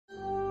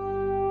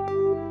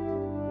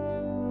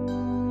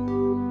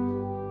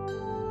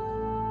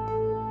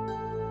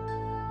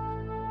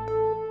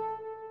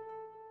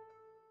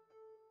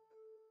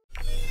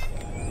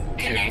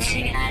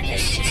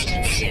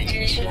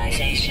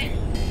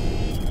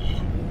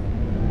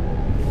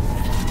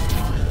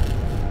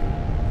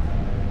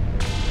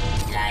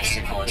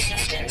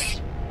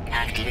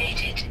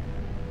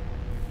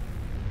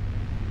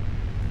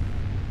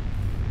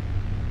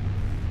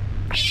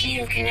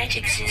New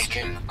kinetic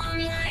system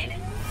online.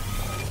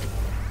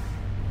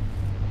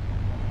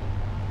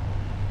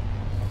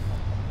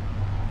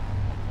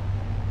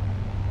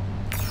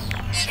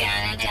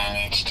 Scanner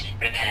damaged.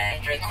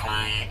 Repair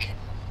required.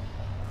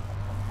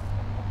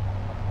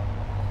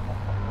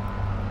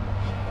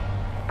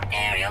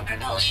 Aerial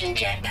propulsion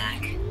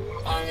jetpack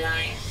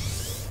online.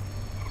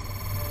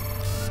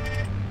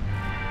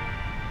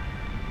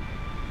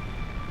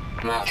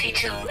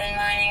 Multi-tool and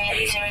mining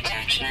laser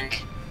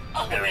attachment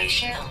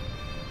operational.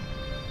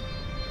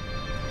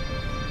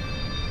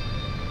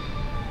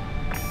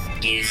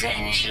 User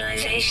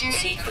initialization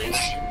sequence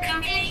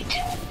complete.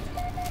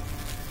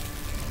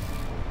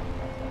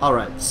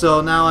 Alright, so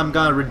now I'm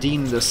gonna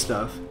redeem this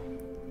stuff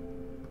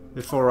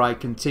before I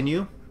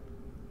continue.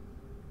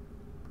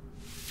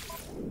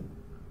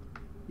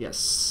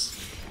 Yes.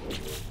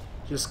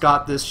 Just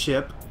got this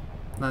ship.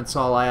 That's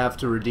all I have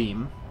to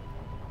redeem.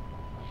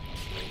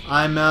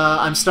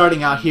 I'm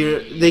starting out here.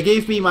 They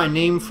gave me my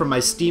name from my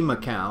Steam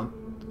account,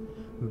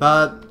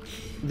 but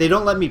they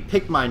don't let me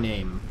pick my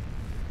name,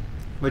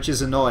 which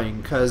is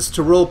annoying, because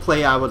to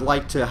roleplay I would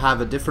like to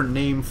have a different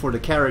name for the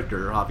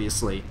character,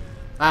 obviously.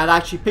 I had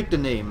actually picked a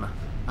name,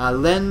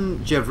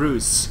 Len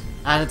Jevrus,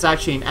 and it's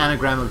actually an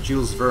anagram of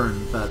Jules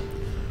Verne, but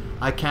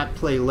I can't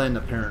play Len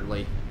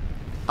apparently.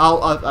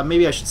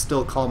 Maybe I should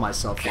still call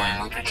myself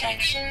Len.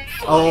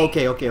 Oh,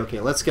 okay,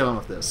 let's get on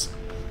with this.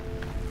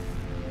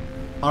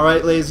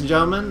 Alright, ladies and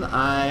gentlemen,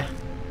 I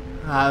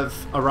have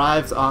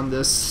arrived on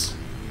this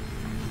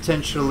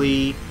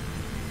potentially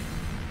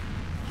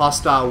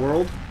hostile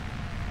world.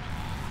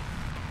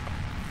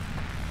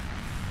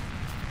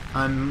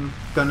 I'm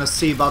gonna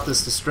see about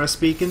this distress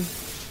beacon.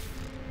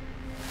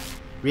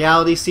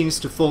 Reality seems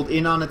to fold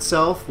in on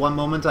itself. One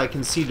moment I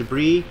can see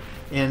debris,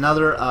 in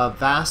another a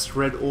vast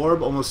red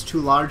orb, almost too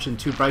large and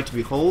too bright to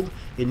behold.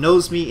 It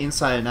knows me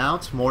inside and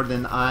out, more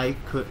than I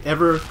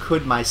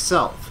could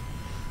myself.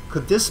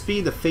 Could this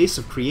be the face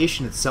of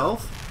creation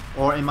itself?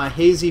 Or in my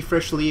hazy,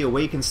 freshly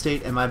awakened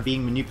state am I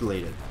being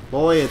manipulated?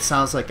 Boy, it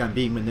sounds like I'm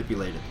being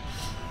manipulated.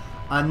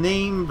 A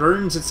name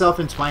burns itself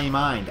into my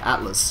mind,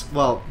 Atlas.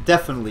 Well,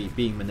 definitely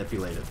being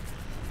manipulated.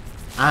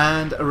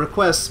 And a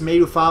request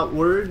made without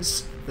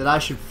words that I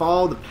should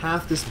follow the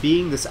path this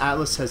being, this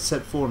Atlas, has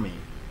set for me.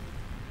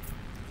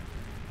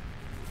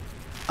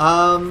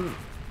 I'm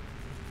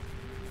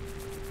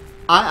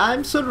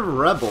sort of a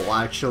rebel,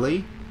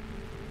 actually.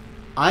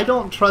 I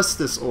don't trust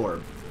this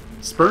orb.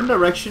 Spurn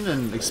direction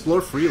and explore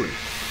freely.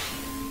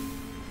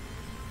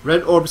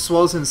 Red orb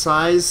swells in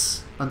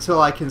size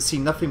until I can see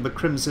nothing but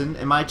crimson.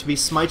 Am I to be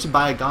smited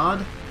by a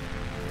god?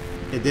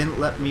 It didn't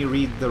let me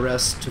read the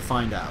rest to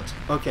find out.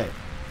 Okay,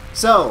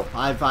 so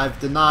I've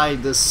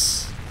denied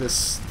this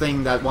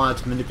thing that wanted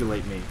to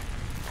manipulate me.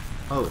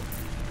 Oh,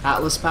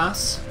 Atlas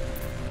pass?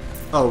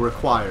 Oh,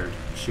 required.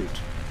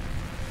 Shoot.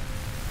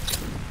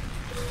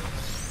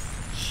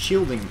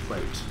 Shielding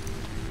plate.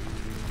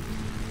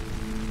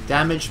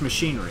 Damaged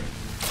machinery.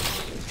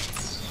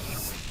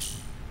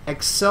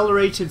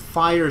 Accelerated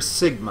fire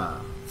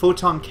sigma.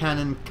 Photon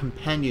cannon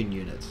companion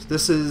unit.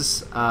 This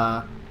is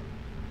a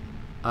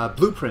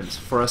blueprint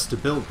for us to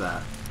build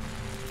that.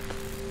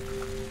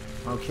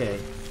 Okay.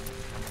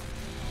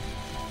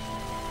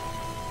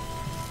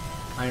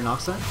 Iron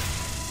oxide.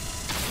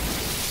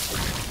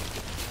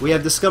 We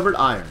have discovered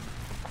iron.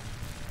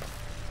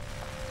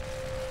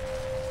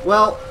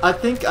 Well, I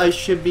think I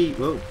should be...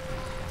 Whoa.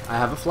 I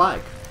have a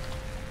flag.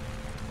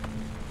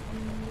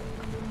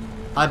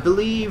 I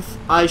believe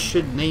I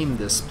should name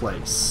this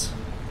place.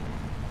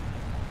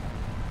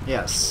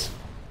 Yes.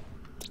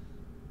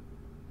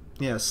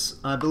 Yes,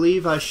 I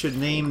believe I should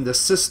name the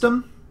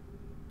system.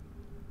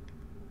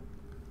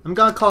 I'm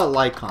gonna call it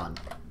Lycon.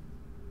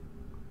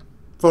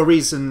 For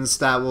reasons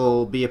that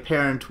will be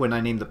apparent when I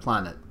name the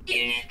planet.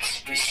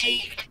 Units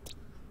received.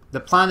 The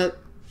planet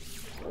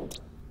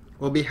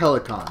will be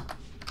Helicon.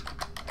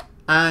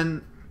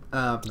 And,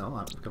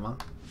 no, come on.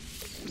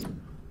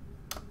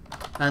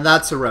 And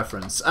that's a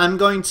reference. I'm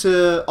going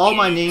to... All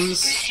my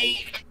names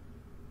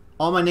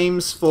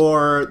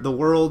for the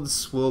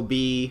worlds will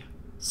be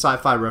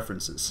sci-fi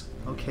references.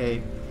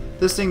 Okay.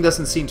 This thing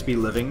doesn't seem to be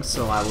living,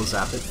 so I will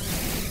zap it.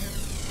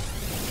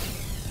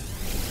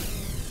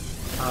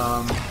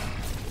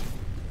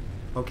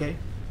 Okay.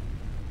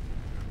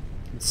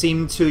 It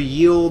seemed to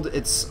yield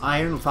its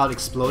iron without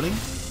exploding.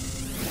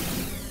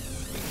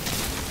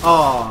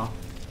 Oh,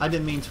 I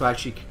didn't mean to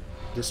actually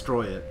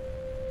destroy it.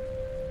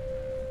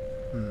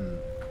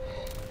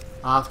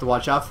 I'll have to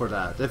watch out for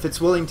that. If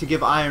it's willing to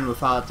give iron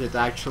without it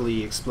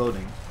actually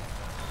exploding.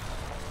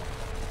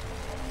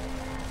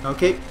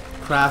 Okay,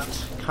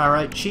 craft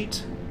Kyrite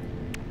sheet.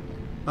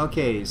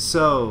 Okay,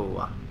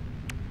 so...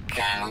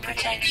 Thermal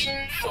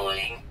protection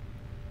falling.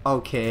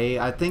 Okay,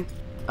 I think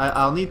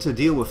I'll need to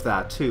deal with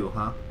that too,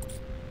 huh?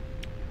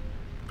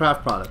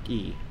 Craft product,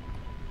 E.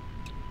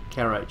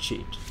 Kyrite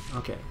sheet.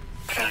 Okay.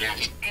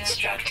 Product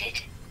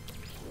constructed.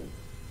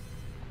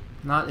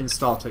 Not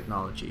install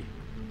technology.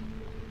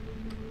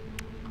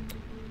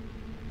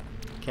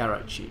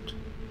 Kyrite sheet.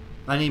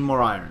 I need more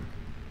iron.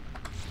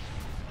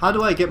 How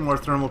do I get more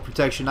thermal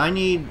protection? I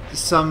need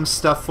some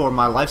stuff for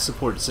my life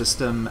support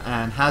system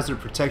and hazard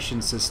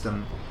protection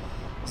system.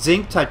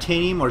 Zinc,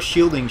 titanium, or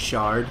shielding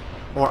shard,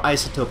 or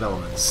isotope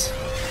elements.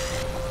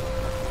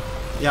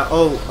 Yeah,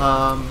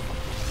 are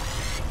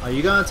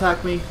you gonna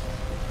attack me?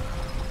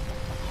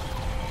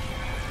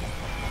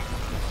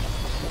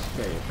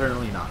 Okay,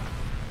 apparently not.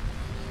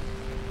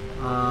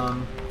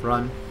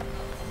 Run.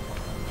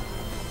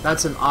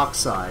 That's an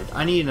oxide.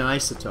 I need an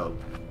isotope.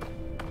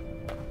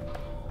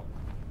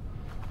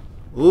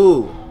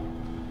 Ooh.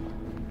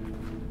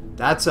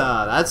 That's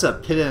a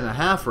pit and a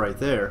half right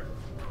there.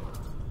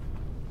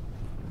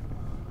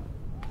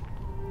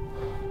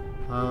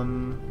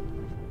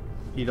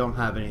 You don't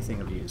have anything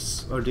of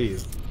use, or do you?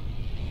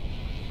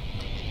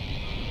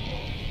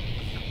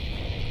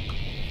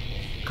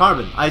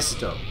 Carbon,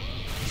 isotope.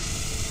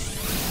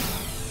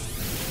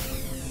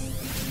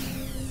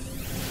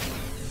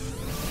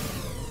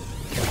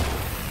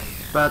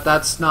 But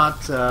that's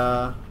not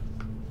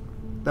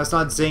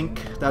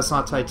zinc, that's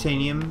not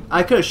titanium.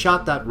 I could have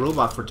shot that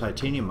robot for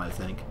titanium, I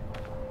think.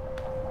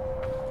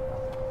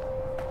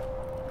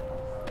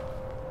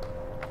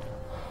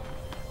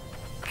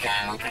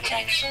 Thermal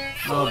protection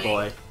Oh falling.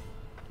 boy.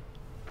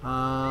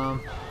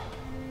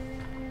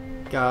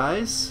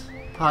 Guys,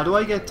 how do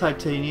I get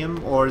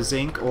titanium or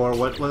zinc or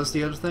what was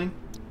the other thing?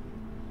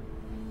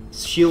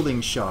 Shielding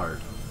shard.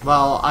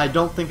 Well, I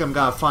don't think I'm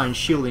gonna find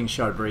shielding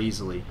shard very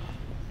easily.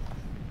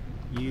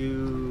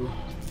 No.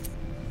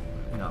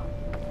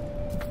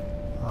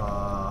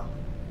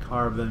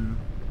 Carbon,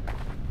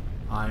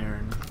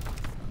 iron,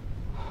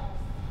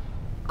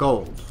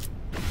 gold.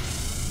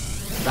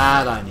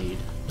 That I need.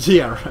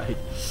 Yeah, right.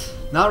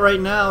 Not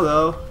right now,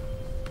 though.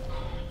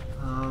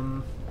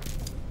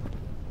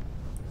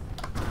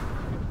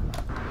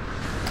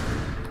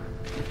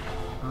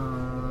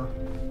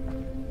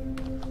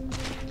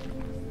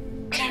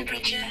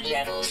 Temperature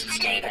levels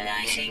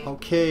stabilizing.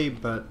 Okay,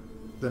 but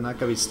they're not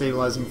gonna be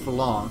stabilizing for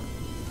long.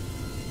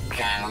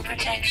 Thermal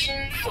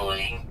protection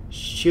falling.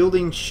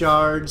 Shielding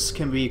shards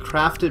can be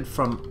crafted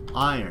from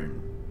iron.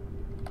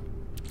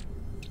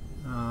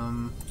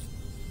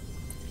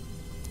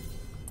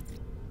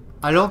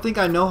 I don't think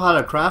I know how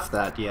to craft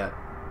that yet.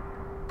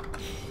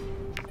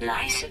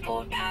 Life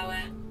support power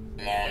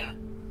low.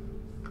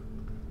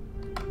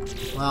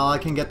 Well, I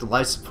can get the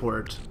life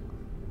support.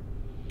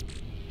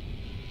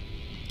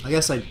 I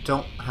guess I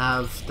don't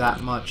have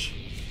that much.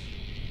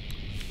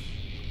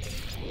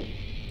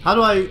 How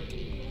do I...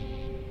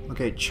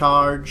 Okay,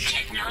 charge.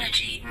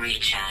 Technology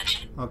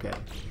recharge. Okay,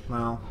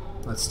 well,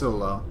 that's still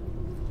low.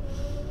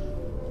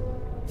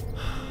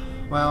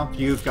 Well,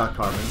 you've got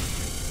carbon.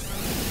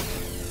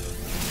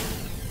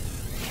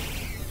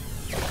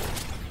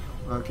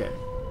 Okay.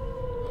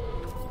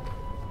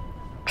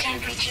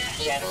 Temperature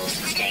levels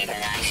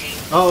stabilizing.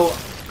 Oh,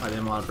 I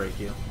didn't want to break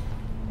you.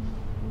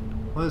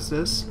 What is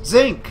this?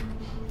 Zinc!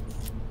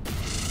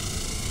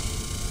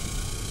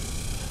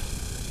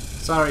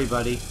 Sorry,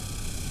 buddy.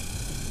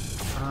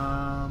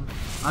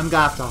 I'm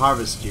gonna have to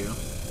harvest you.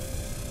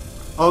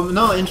 Oh,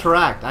 no,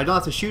 interact. I don't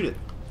have to shoot it.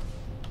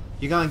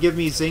 You're gonna give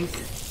me zinc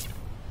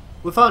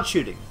without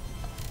shooting.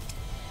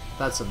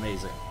 That's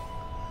amazing.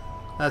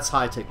 That's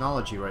high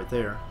technology right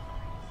there.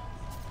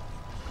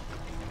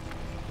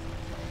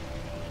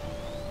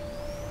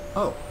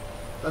 Oh,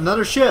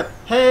 another ship.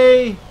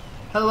 Hey!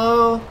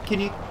 Hello? Can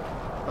you...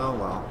 Oh,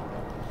 well.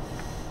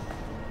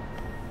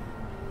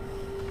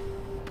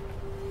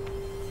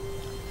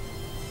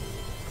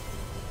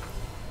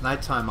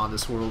 Nighttime on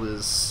this world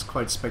is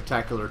quite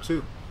spectacular,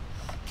 too.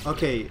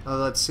 Okay,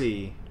 let's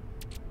see.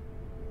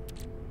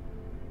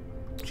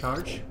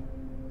 Charge?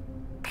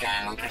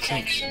 Thermal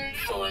protection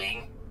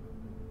falling.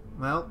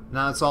 Well,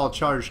 now it's all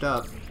charged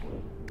up.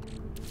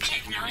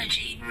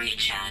 Technology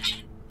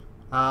recharge.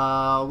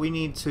 We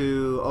need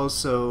to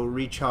also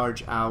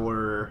recharge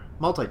our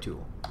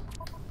multi-tool.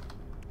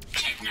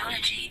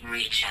 Technology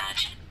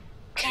recharge.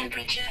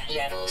 Temperature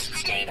levels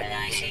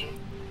stabilizing.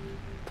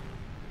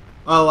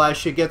 Oh, I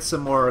should get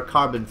some more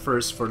carbon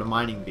first for the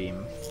mining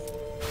beam.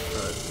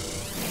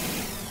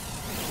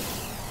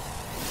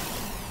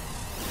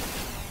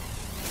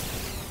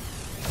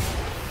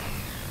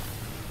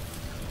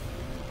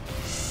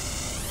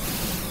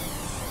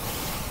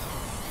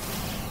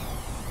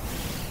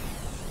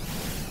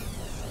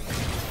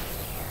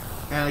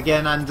 And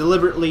again, I'm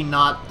deliberately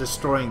not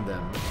destroying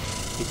them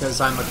because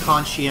I'm a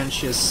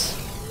conscientious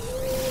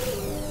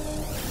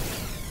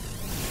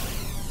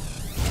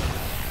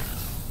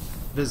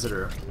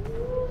visitor.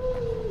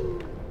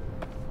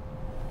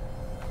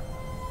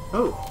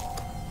 Oh.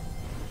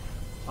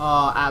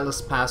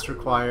 Atlas pass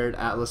required,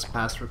 Atlas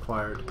pass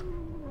required.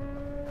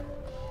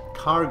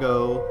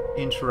 Cargo,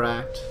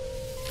 interact.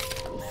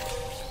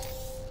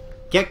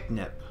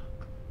 Geknip.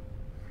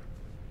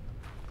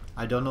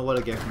 I don't know what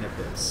a Geknip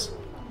is.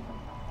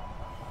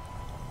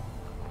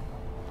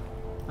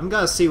 I'm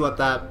gonna see what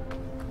that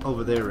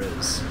over there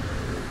is.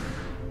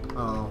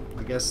 Oh,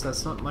 I guess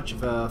that's not much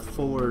of a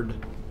forward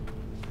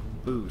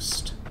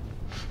boost.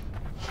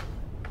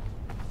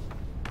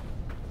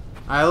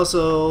 I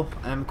also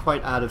am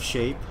quite out of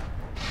shape.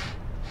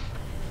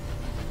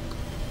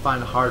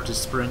 Find it hard to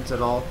sprint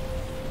at all.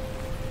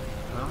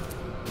 Well.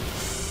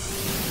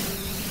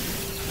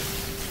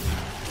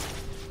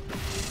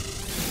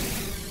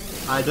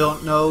 I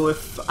don't know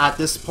if at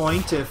this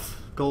point if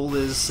gold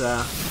is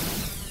a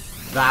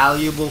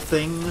valuable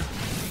thing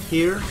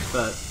here,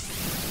 but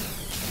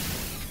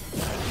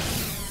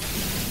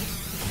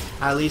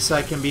at least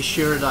I can be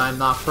sure that I'm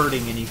not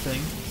hurting anything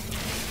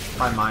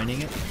by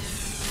mining it.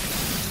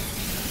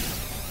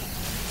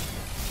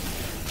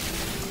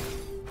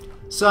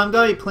 So I'm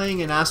going to be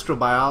playing an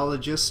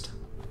astrobiologist,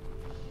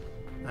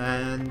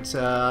 and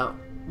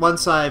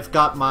once I've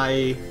got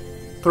my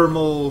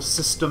thermal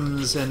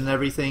systems and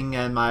everything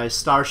and my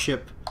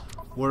starship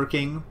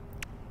working,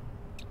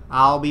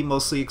 I'll be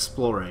mostly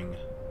exploring.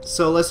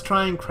 So let's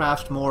try and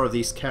craft more of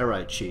these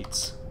carite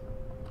sheets.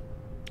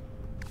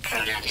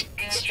 Product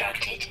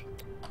constructed.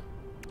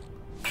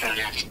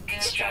 Product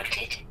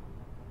constructed.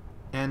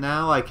 And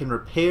now I can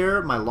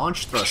repair my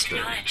launch thruster.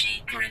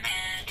 Technology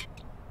repaired.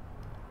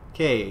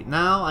 Okay,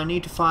 now I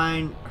need to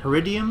find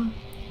iridium,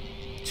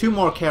 2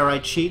 more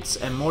carite sheets,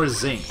 and more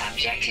zinc.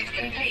 Objective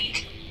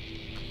complete.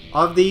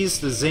 Of these,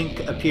 the zinc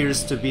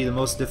appears to be the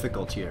most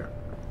difficult here.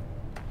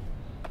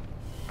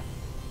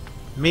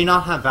 May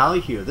not have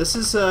value here. This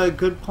is a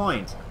good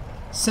point,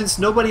 since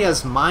nobody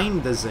has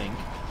mined the zinc,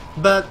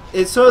 but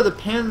it sort of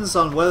depends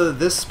on whether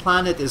this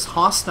planet is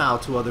hostile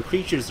to other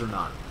creatures or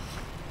not.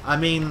 I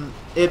mean,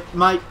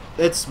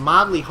 it's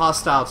mildly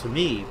hostile to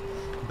me,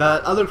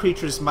 but other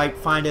creatures might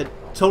find it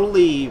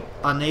totally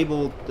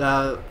unable,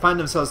 find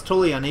themselves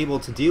totally unable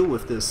to deal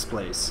with this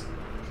place.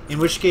 In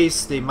which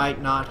case, they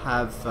might not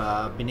have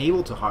been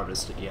able to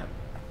harvest it yet.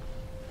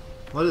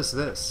 What is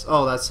this?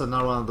 Oh, that's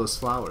another one of those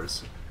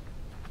flowers.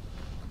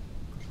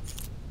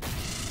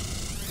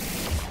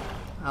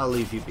 I'll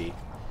leave you be.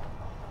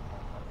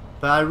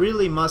 But I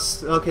really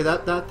must... Okay,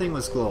 that thing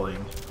was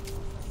glowing.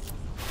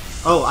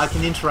 Oh, I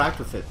can interact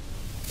with it.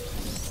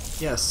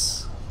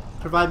 Yes.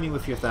 Provide me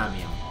with your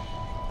thamium,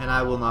 and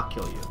I will not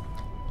kill you.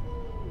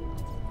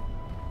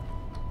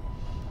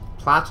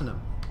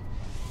 Platinum.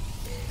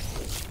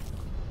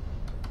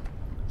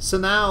 So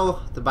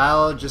now, the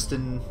biologist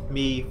in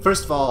me,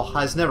 first of all,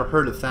 has never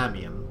heard of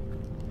thamium.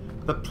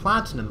 But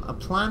platinum, a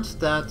plant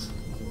that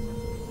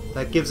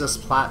gives us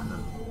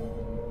platinum.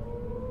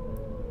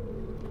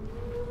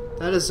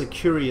 That is a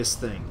curious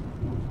thing.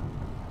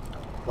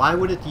 Why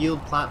would it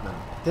yield platinum?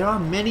 There are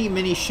many,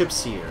 many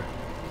ships here,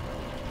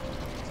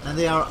 and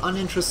they are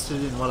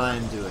uninterested in what I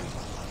am doing.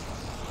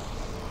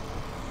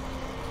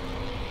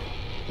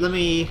 Let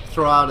me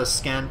throw out a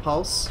scan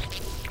pulse.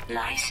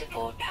 Life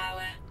support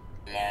power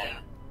low.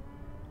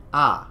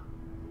 Ah.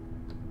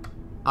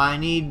 I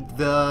need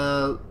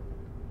the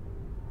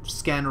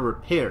scanner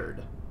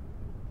repaired.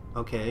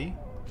 Okay.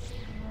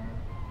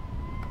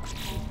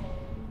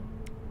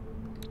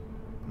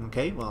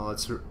 Okay, well,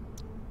 let's...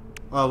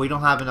 well, we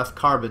don't have enough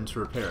carbon to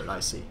repair it,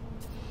 I see.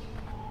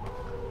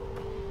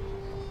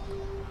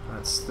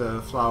 That's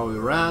the flower we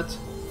were at.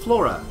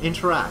 Flora,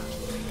 interact.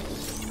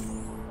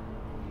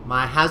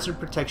 My hazard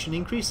protection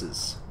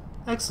increases.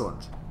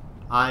 Excellent.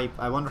 I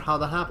wonder how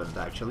that happened,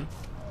 actually.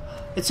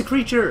 It's a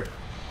creature!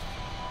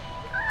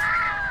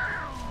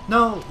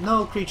 No,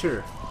 no,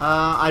 creature.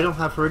 I don't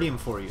have iridium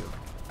for you.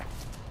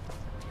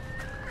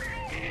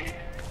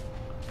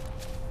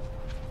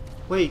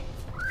 Wait.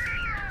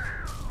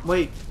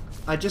 Wait,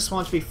 I just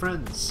want to be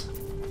friends.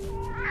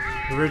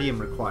 Iridium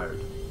required.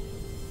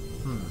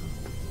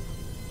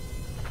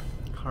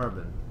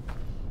 Carbon.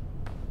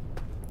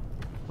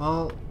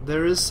 Well,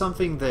 there is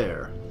something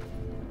there.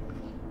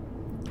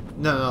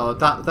 No,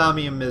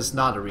 thamium is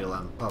not a real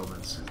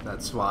element.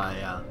 That's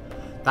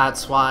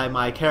why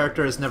my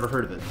character has never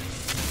heard of it.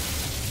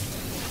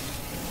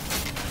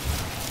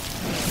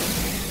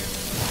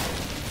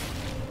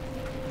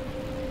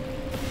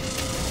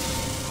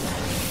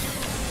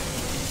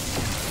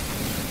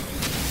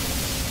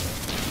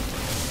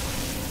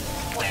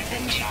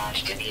 Weapon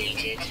charge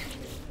depleted.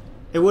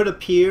 It would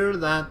appear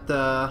that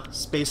the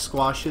space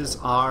squashes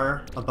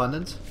are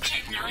abundant.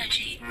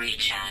 Technology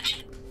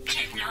recharge.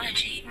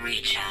 Technology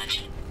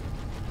recharge.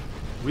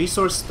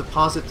 Resource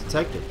deposit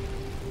detected.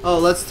 Oh,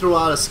 let's throw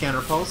out a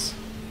scanner pulse.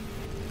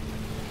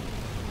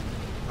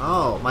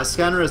 Oh, my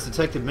scanner has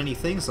detected many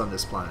things on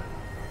this planet.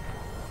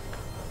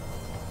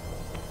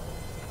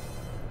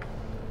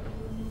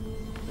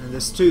 And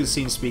this too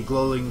seems to be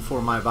glowing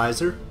for my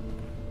visor.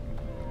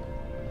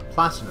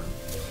 Platinum.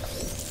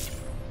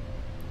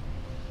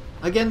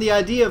 Again, the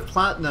idea of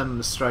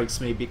platinum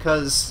strikes me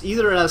because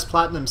either it has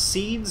platinum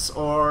seeds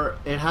or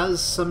it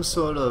has some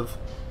sort of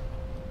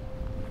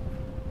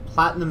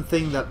platinum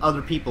thing that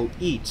other people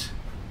eat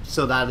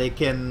so that it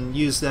can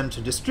use them to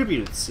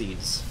distribute its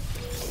seeds.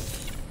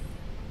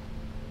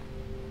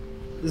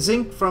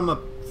 Zinc from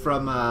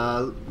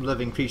a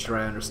living creature,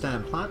 I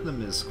understand.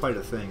 Platinum is quite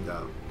a thing,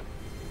 though.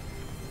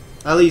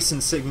 At least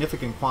in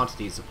significant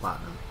quantities of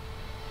platinum.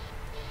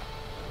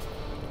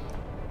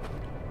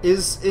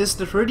 Is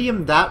the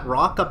iridium that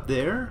rock up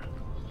there?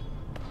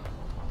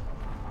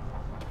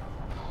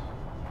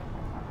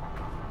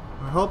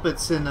 hope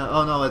it's in...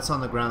 oh no, it's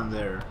on the ground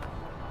there.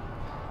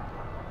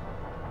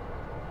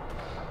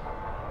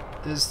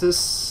 Is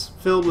this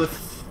filled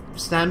with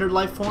standard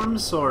life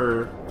forms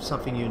or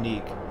something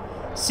unique?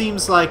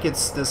 Seems like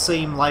it's the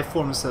same life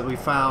forms that we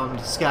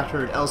found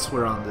scattered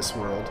elsewhere on this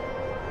world.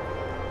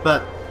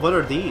 But what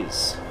are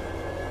these?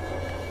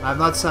 I've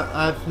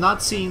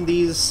not seen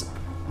these.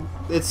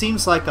 It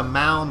seems like a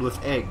mound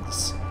with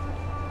eggs.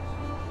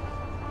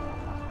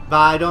 But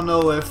I don't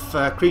know if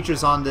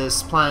creatures on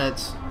this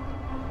planet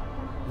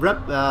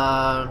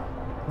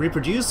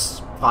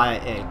reproduce via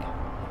egg.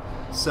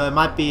 So it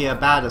might be a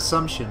bad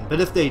assumption.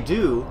 But if they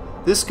do,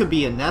 this could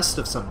be a nest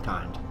of some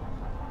kind.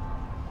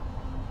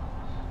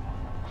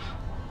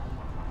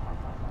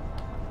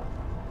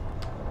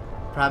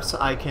 Perhaps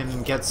I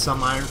can get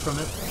some iron from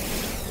it.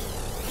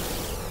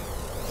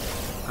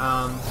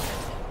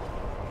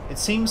 It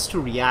seems to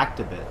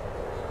react a bit.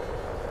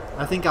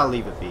 I think I'll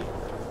leave it be.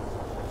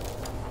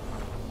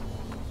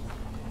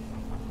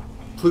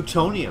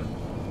 Plutonium.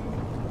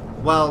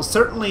 Well,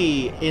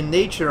 certainly in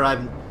nature,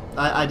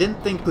 I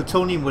didn't think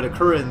plutonium would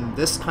occur in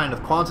this kind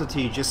of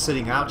quantity just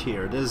sitting out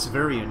here. It is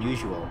very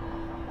unusual.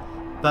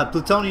 But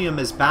plutonium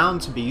is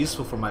bound to be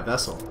useful for my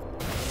vessel.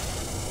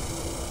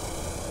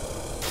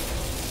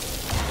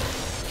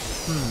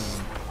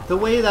 The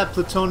way that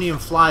plutonium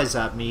flies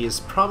at me is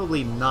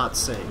probably not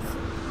safe.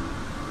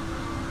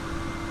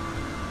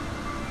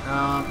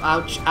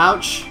 Ouch,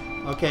 ouch.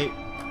 Okay.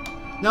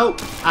 No,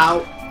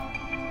 ow.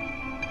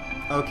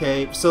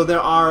 Okay, so there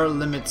are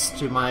limits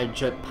to my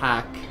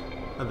jetpack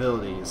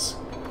abilities.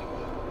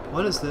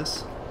 What is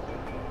this?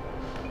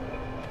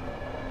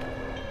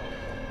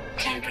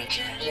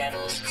 Temperature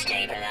levels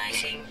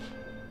stabilizing.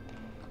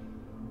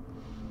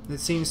 It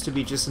seems to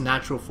be just a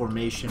natural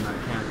formation.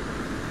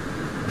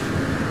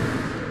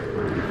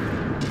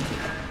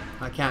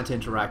 I can't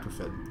interact with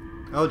it.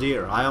 Oh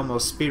dear, I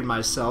almost speared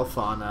myself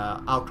on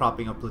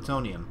outcropping of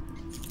plutonium.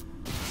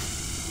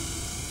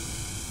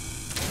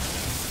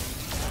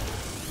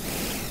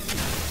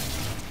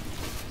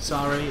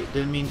 Sorry,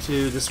 didn't mean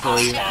to destroy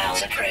you.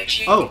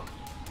 Oh!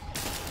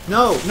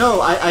 No,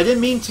 no, I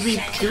didn't mean to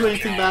do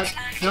anything bad.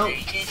 No,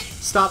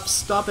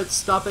 stop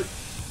it.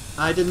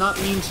 I did not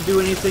mean to do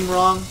anything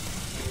wrong.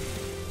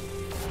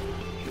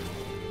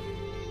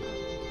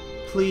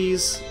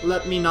 Please,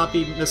 let me not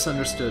be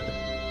misunderstood.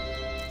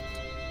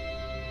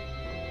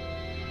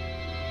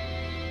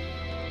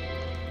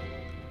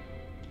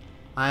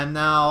 I am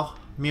now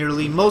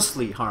merely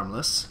mostly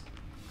harmless.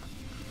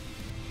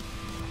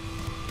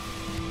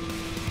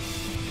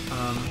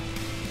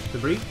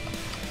 Debris?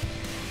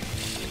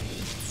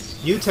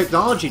 New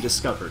technology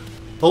discovered.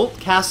 Bolt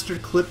caster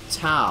clip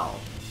towel.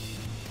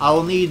 I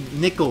will need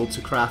nickel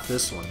to craft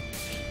this one.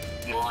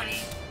 Warning.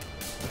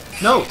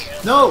 No!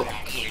 No!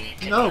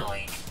 No!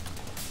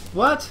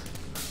 What?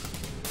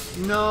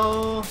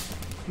 No!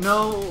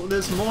 No!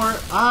 There's more!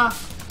 Ah!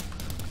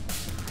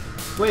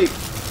 Wait!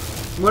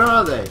 Where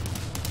are they?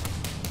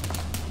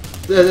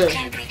 There.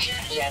 Temperature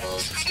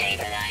levels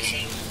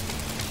stabilizing.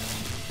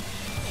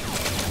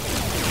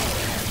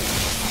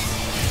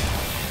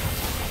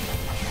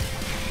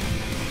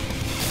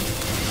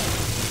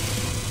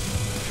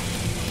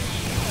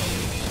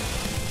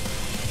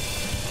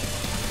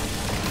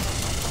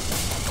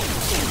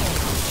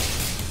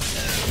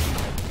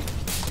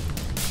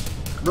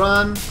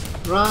 Run!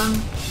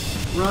 Run!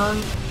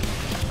 Run!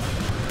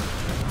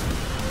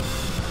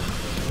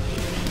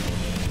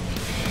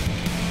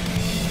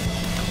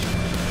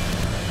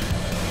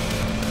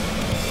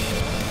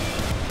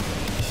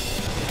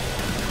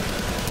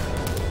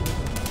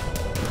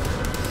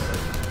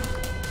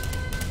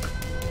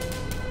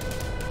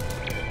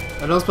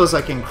 I don't suppose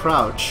I can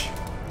crouch.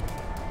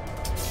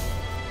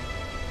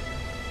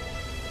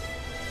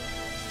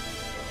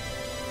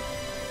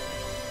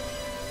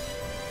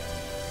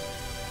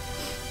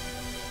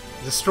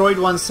 Destroyed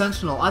one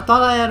sentinel. I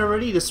thought I had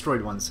already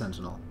destroyed one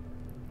sentinel.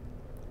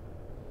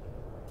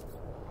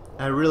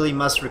 I really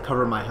must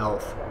recover my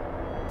health.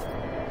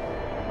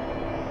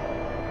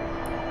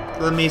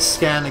 Let me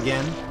scan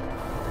again.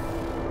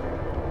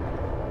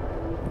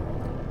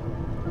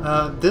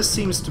 This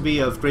seems to be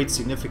of great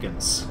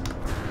significance.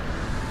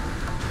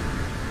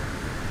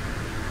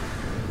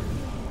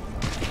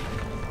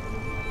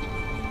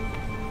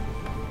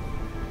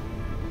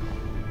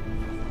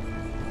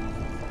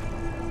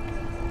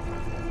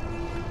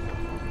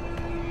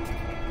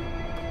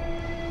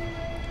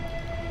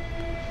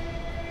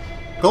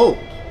 Gold!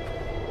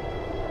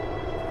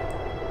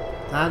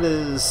 That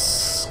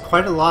is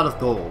quite a lot of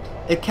gold.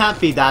 It can't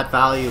be that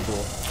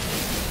valuable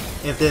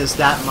if there's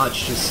that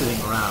much just sitting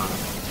around.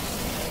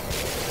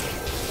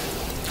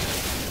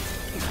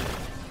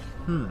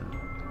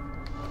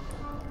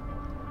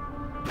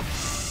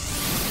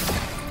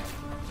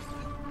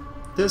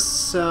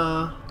 This,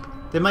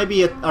 there might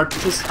be an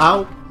artistic...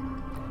 Ow!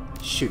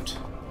 Shoot.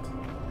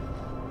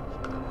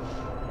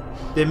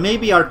 There may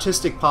be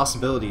artistic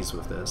possibilities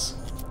with this.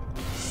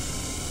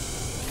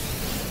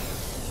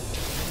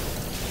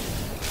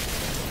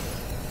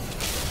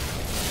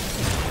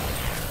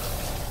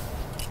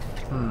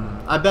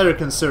 I better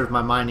conserve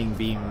my mining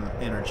beam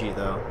energy,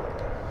 though.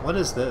 What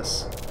is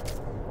this?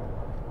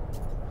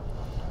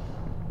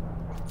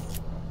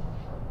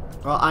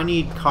 Well, I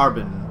need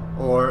carbon,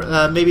 or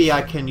maybe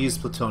I can use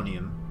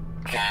plutonium.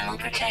 Thermal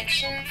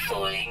protection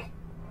falling.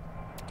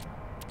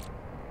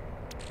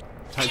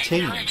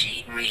 Titanium.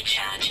 Technology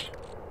recharge.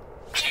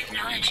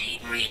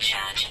 Technology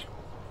recharge.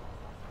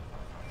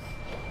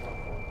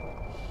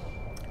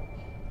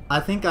 I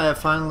think I have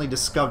finally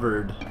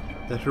discovered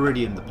the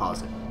Iridium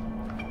deposit.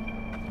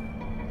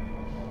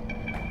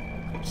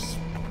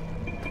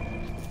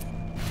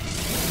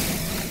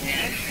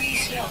 No free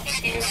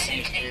slots in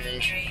suit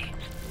inventory.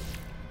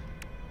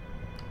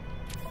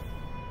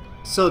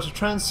 So to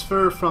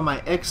transfer from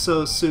my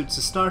exosuit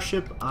to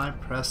Starship, I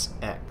press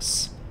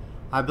X.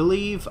 I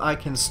believe I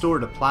can store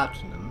the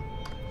platinum.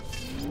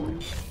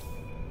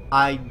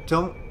 I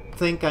don't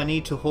think I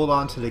need to hold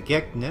on to the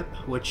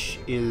Geknip, which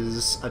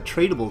is a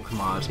tradable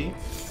commodity.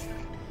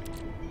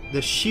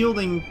 The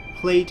shielding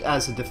plate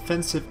as a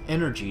defensive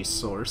energy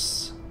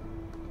source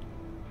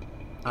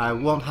I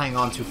won't hang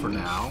on to for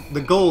now. The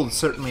gold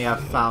certainly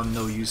I've found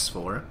no use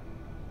for.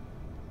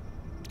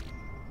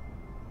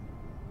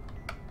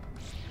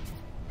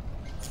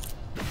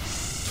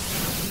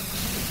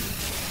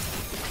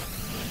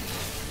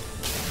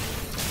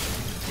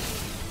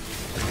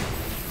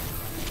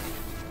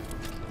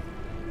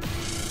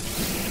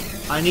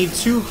 I need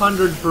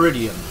 200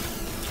 Iridium,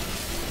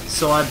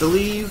 so I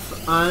believe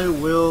I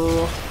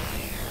will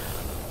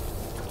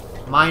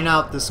mine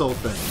out this whole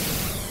thing.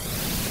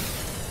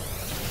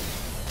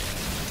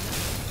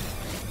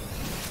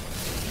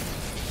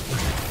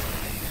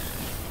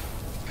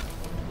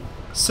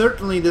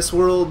 Certainly this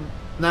world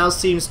now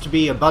seems to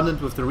be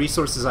abundant with the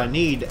resources I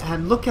need,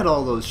 and look at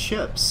all those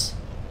ships.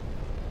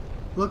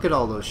 Look at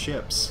all those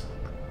ships.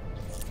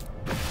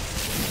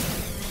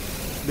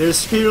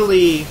 There's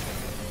clearly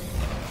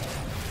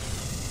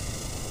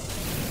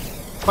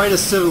quite a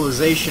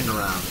civilization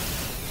around.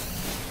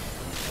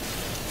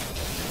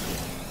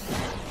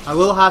 I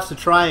will have to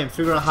try and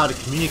figure out how to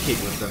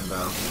communicate with them,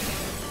 though.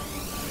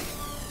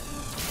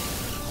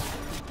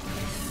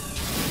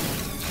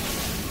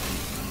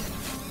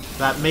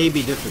 That may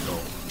be difficult.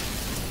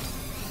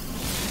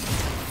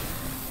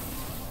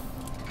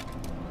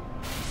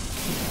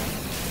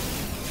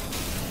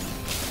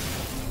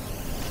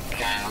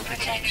 Thermal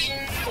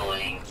protection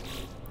falling.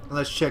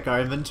 Let's check our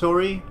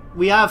inventory.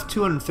 We have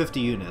 250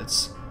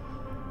 units.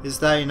 Is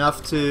that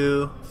enough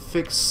to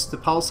fix the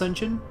pulse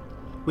engine?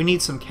 We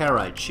need some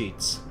carite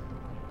sheets.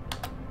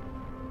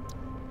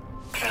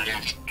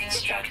 Product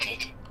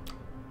constructed.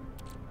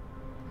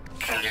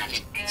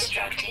 Product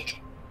constructed.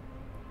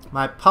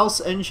 My pulse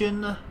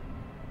engine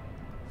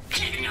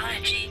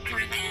Technology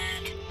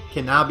repaired.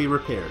 can now be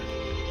repaired.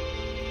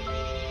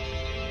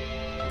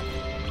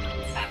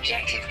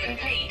 Objective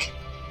complete.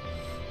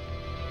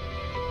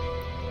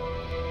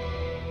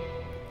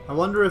 I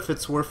wonder if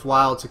it's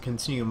worthwhile to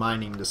continue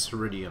mining this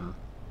Iridium.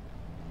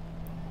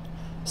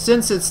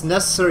 Since it's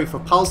necessary for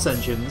pulse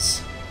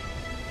engines,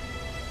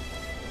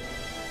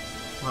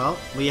 well,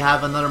 we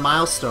have another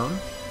milestone.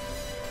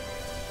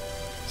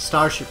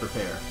 Starship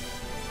repair.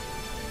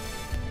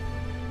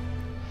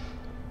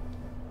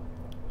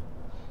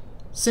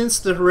 Since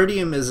the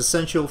Iridium is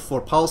essential for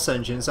pulse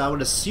engines, I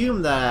would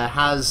assume that it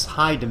has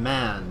high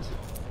demand.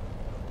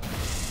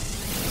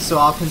 So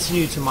I'll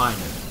continue to mine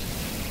it.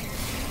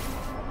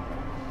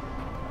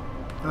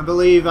 I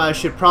believe I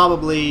should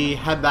probably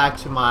head back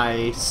to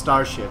my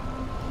starship,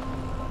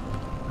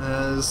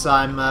 as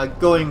I'm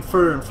going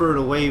further and further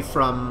away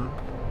from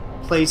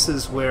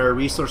places where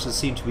resources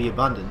seem to be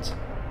abundant.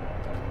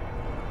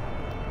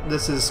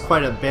 This is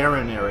quite a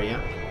barren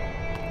area.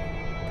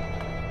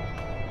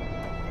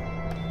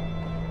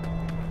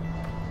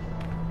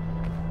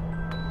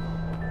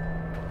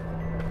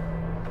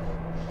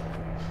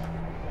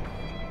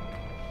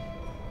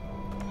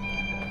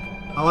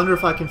 I wonder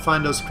if I can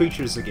find those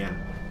creatures again.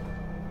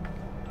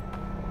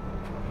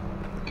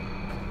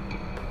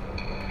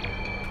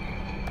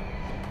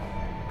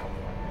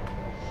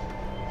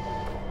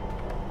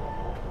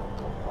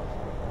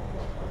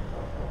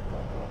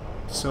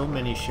 So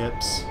many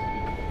ships.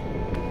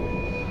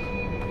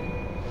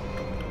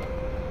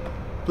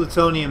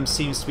 Plutonium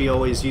seems to be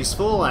always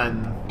useful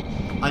and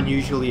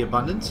unusually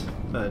abundant,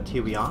 but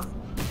here we are.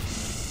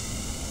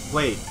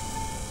 Wait.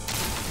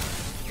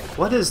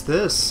 What is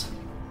this?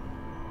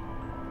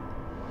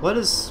 What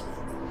is...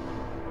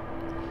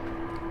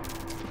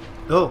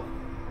 Oh.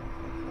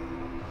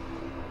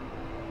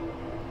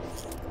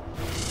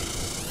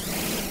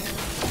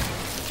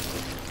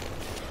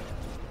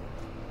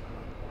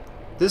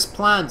 This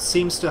plant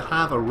seems to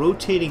have a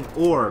rotating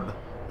orb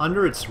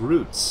under its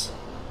roots.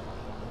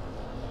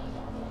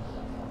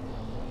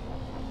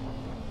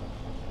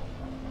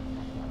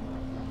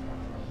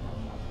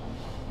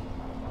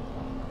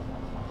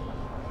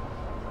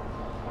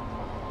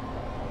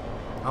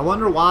 I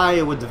wonder why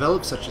it would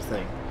develop such a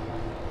thing.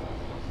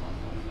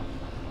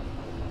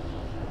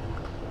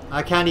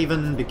 I can't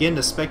even begin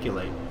to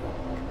speculate.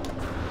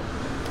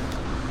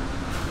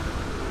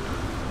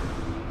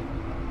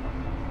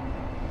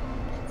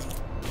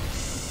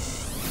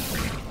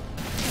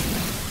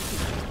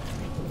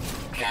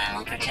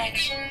 Thermal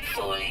protection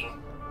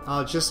falling.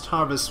 I'll just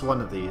harvest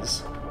one of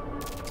these.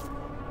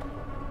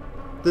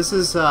 This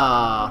is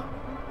a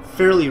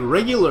fairly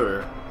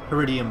regular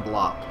Iridium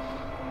block.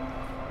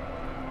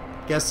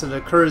 Guess it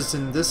occurs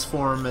in this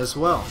form as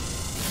well.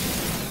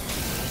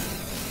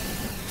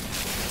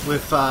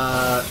 With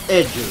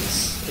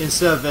edges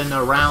instead of in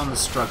a round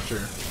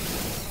structure.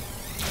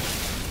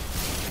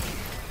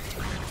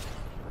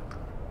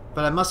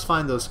 But I must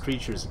find those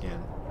creatures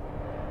again.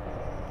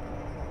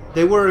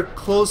 They were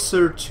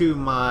closer to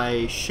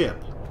my ship.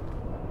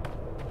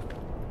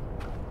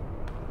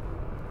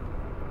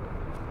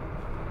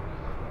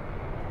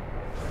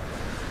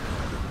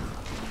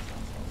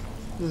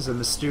 There's a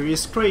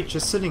mysterious crate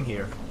just sitting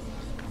here.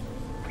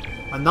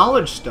 A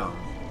knowledge stone.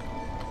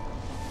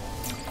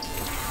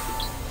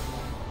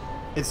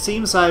 It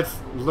seems I've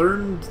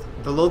learned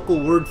the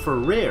local word for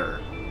rare.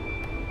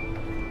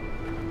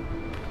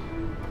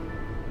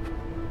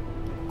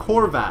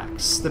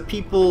 Korvax. The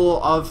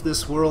people of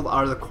this world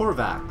are the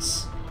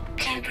Korvax.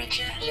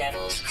 Temperature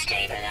levels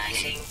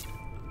stabilizing.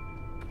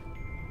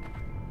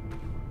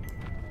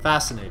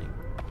 Fascinating.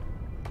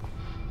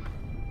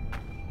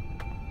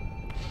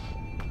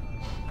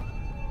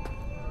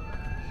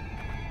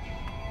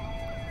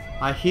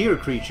 I hear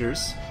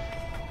creatures.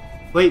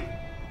 Wait,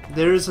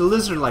 there's a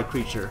lizard-like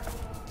creature.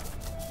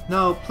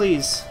 No,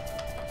 please.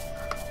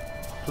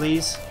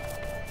 Please.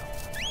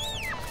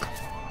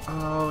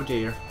 Oh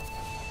dear.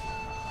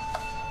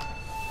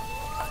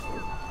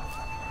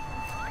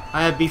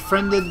 I have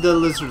befriended the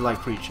lizard-like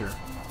creature.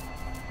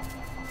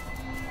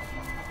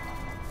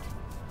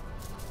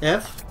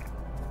 F?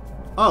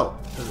 Oh.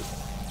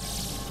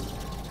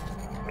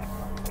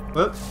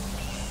 Whoop.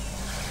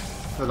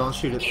 Oh, don't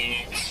shoot it.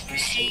 Units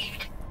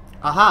received.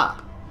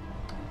 Aha!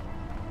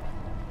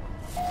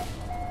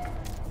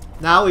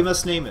 Now we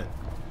must name it.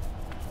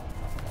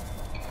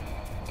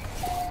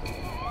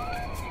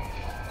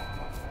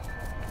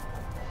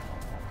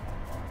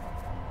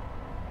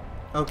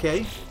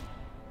 Okay.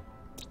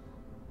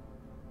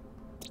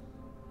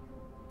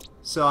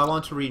 So I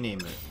want to rename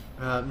it.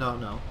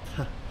 No.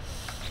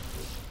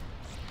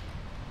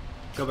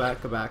 Go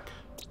back, go back.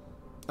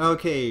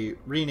 Okay,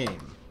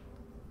 rename.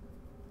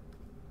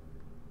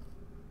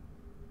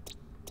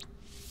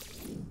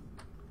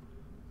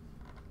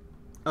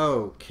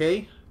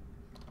 Okay.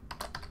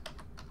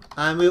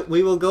 And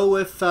we will go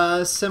with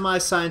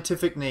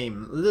semi-scientific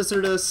name.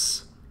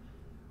 Lizardus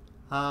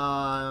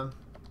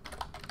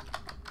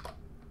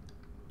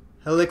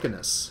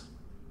helicanus.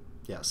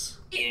 Yes.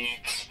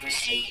 Units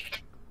received.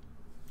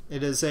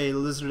 It is a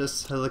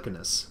Lizardus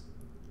helicanus.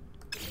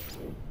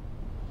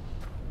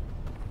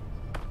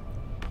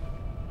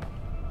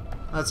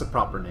 That's a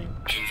proper name.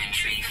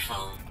 Inventory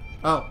full.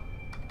 Oh.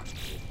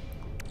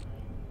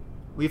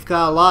 We've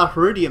got a lot of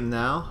Iridium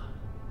now.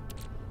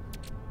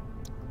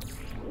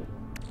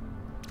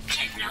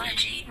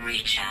 Technology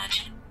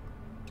recharge.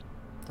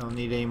 Don't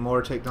need any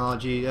more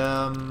technology.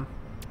 Or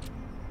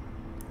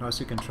else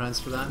we can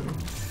transfer that.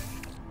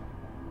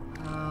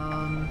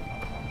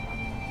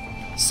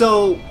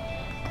 So,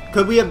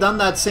 could we have done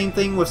that same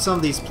thing with some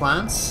of these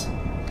plants?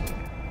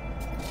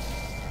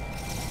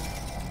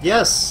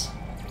 Yes.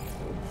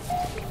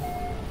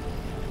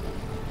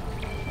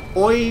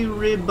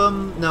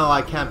 Oiribum. No,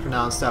 I can't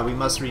pronounce that. We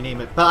must rename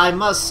it. But I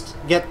must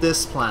get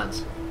this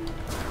plant.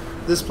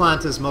 This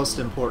plant is most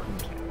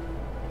important.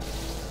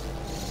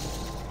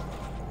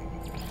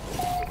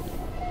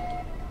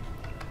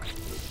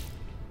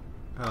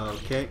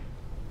 Okay.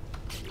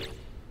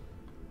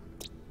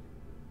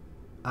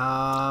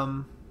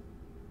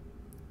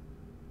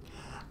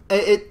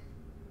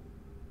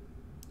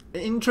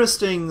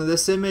 Interesting,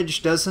 this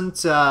image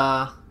doesn't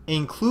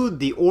include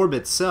the orb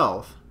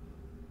itself.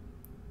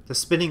 The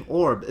spinning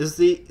orb. Is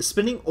the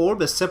spinning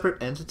orb a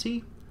separate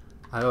entity?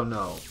 I don't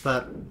know,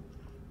 but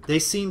they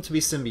seem to be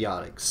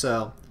symbiotic,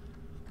 so...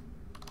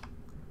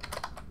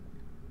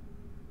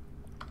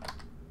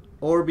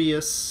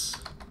 Orbeus...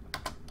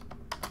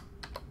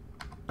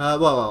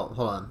 well,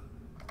 hold on.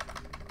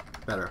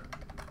 Better.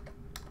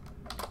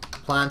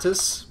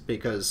 Plantus,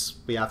 because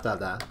we have to have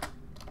that.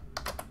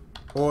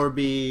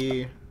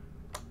 Orbi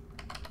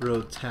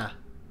rotatum.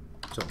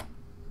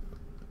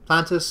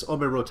 Plantus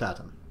orbi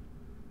rotatum.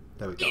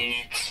 There we go.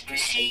 Units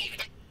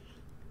received.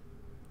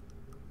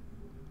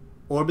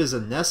 Orb is a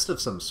nest of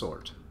some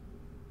sort.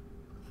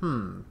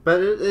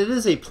 But it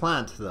is a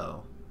plant,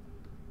 though.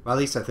 Well, at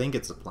least I think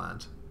it's a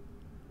plant.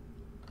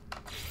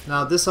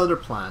 Now, this other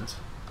plant...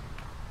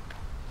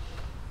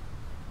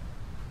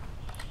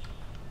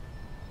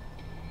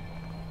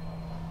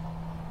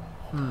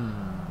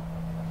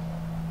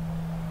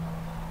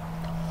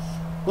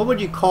 What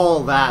would you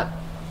call that?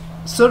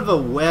 Sort of a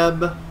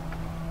web.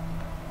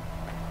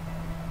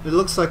 It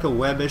looks like a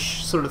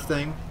webbish sort of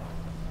thing.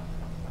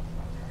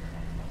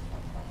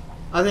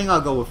 I think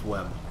I'll go with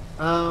web.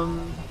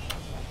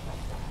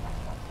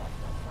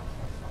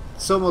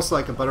 It's almost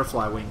like a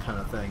butterfly wing kind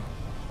of thing.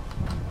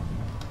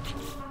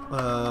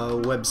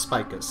 Web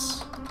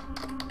spicus.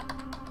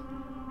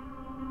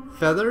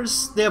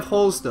 Feathers? They have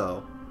holes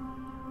though.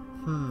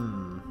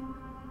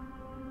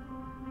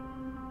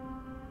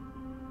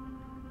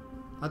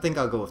 I think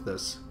I'll go with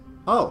this.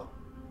 Oh!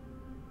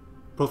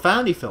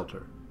 Profanity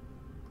filter.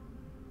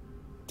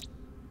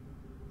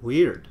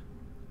 Weird.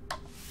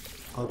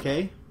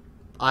 Okay.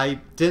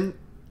 I didn't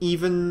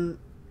even...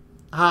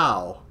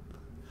 How?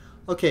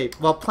 Okay,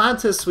 well,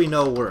 Plantus we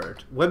know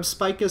word.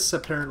 Webspicus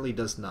apparently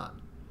does not.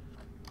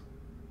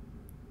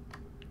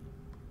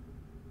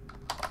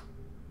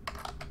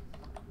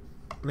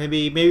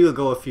 Maybe we'll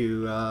go a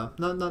few,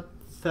 not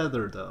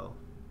feather though.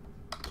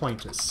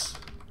 Pointus.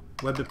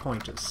 Webbed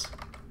pointus.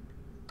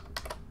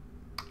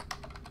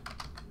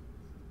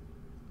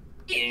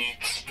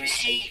 Units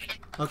received.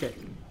 Okay.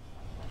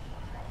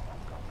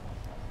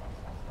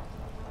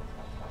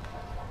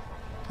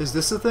 Is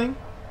this a thing?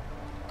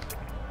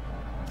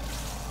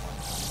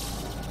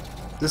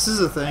 This is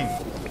a thing.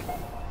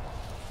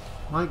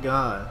 My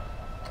god.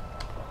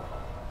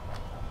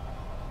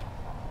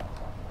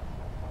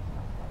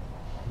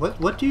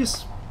 What do you...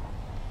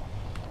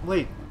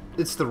 Wait,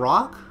 it's the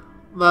rock?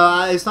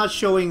 It's not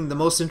showing the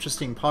most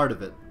interesting part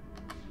of it.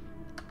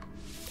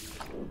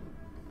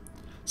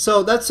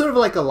 So that's sort of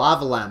like a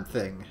lava lamp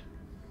thing.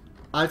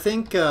 I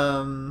think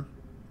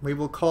we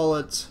will call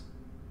it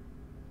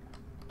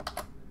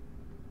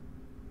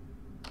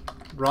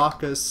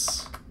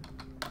Raucous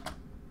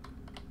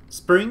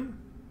Spring?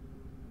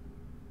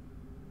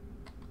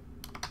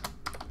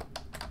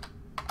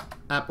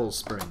 Apple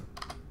Spring.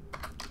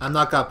 I'm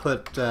not gonna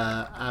put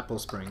Apple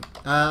Spring.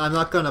 I'm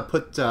not gonna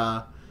put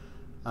us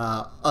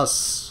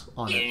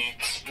on it.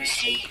 Units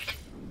received.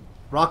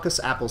 Raucous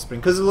Apple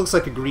Spring, because it looks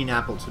like a green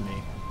apple to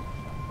me.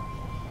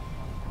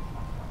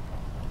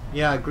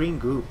 Yeah, green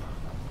goop.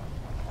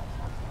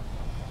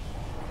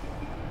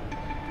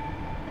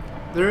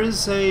 There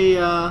is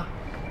a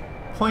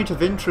point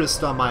of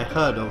interest on my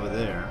HUD over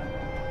there.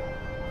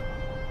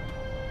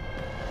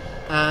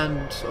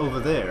 And over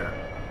there.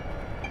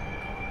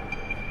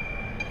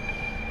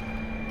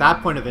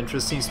 That point of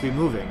interest seems to be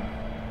moving.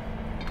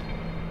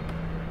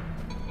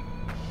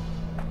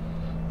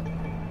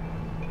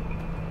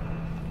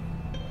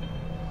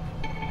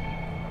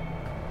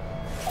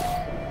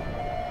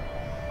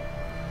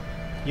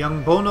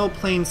 Young Bono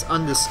Plains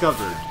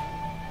undiscovered.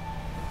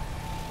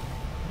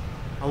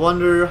 I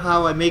wonder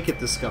how I make it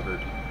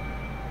discovered.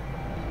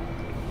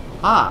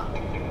 Ah!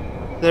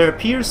 There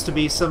appears to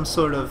be some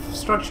sort of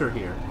structure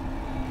here.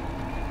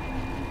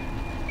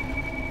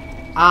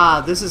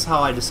 Ah, this is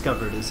how I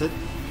discovered, is it?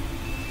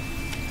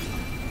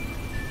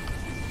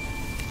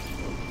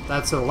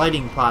 That's a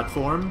lighting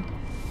platform.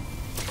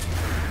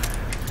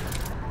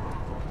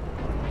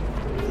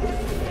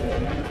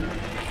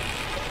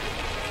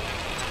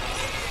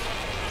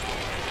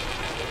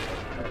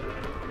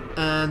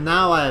 And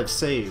now I have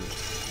saved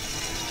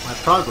my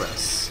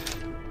progress.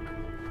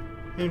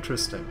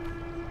 Interesting.